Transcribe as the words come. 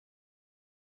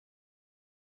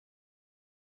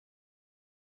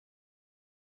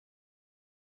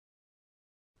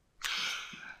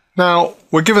Now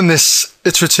we're given this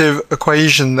iterative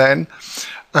equation then,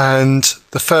 and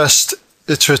the first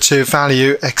iterative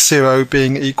value x0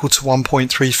 being equal to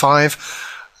 1.35,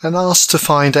 and asked to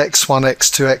find x1,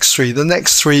 x2, x3, the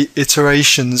next three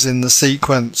iterations in the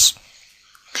sequence.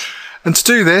 And to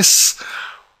do this,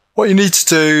 what you need to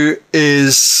do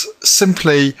is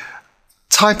simply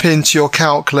type into your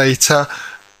calculator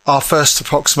our first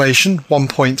approximation,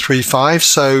 1.35.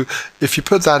 So if you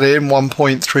put that in,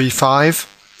 1.35,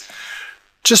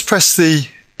 just press the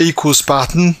equals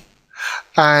button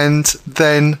and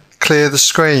then clear the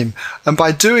screen. And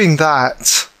by doing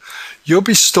that, you'll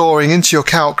be storing into your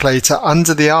calculator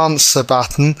under the answer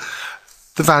button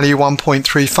the value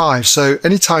 1.35. So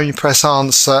anytime you press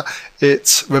answer,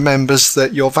 it remembers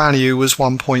that your value was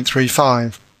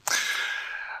 1.35.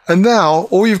 And now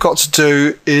all you've got to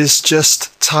do is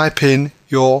just type in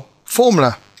your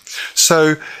formula.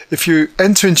 So if you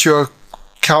enter into your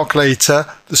calculator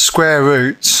the square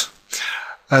root,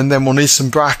 and then we'll need some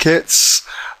brackets,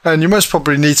 and you most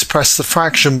probably need to press the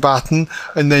fraction button,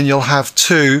 and then you'll have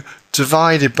 2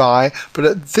 divided by, but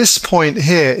at this point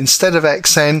here, instead of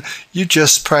xn, you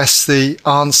just press the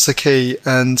answer key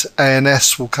and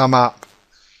ans will come up.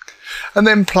 And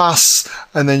then plus,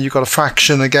 and then you've got a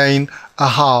fraction again, a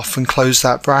half, and close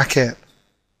that bracket.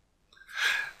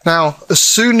 Now, as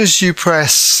soon as you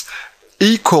press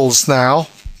equals now,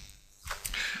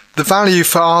 the value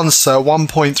for answer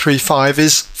 1.35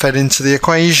 is fed into the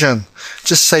equation.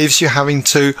 Just saves you having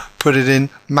to put it in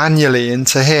manually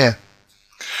into here.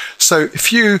 So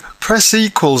if you press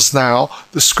equals now,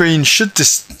 the screen should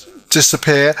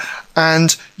disappear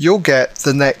and you'll get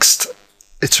the next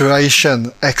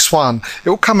iteration, x1. It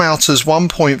will come out as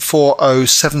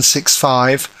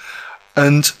 1.40765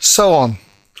 and so on,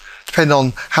 depending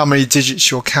on how many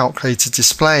digits your calculator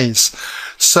displays.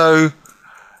 So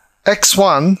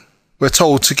x1, we're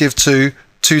told to give to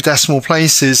 2 decimal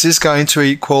places, is going to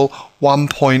equal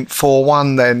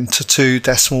 1.41 then to 2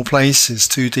 decimal places,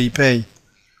 2dp.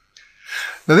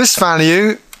 Now this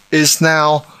value is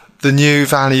now the new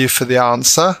value for the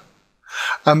answer,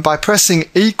 and by pressing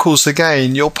equals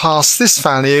again, you'll pass this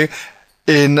value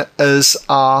in as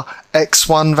our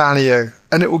x1 value,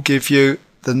 and it will give you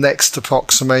the next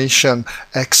approximation,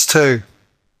 x2.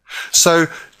 So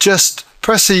just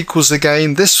press equals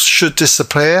again, this should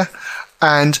disappear,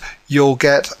 and you'll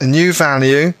get a new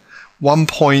value,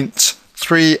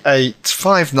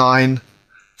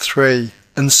 1.38593,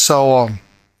 and so on.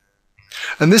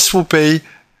 And this will be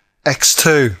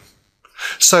x2.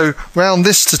 So round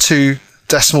this to 2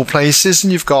 decimal places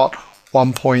and you've got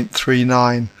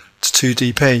 1.39 to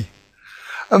 2dp.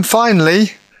 And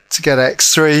finally, to get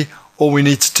x3, all we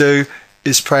need to do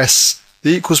is press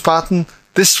the equals button.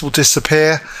 This will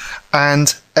disappear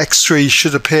and x3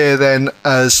 should appear then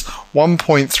as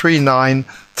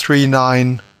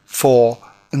 1.39394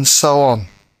 and so on.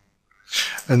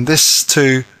 And this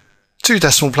to 2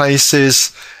 decimal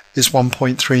places is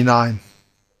 1.39.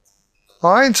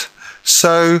 Alright,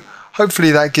 so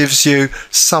hopefully that gives you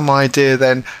some idea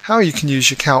then how you can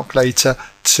use your calculator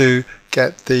to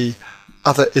get the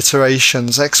other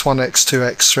iterations, x1,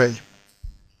 x2, x3.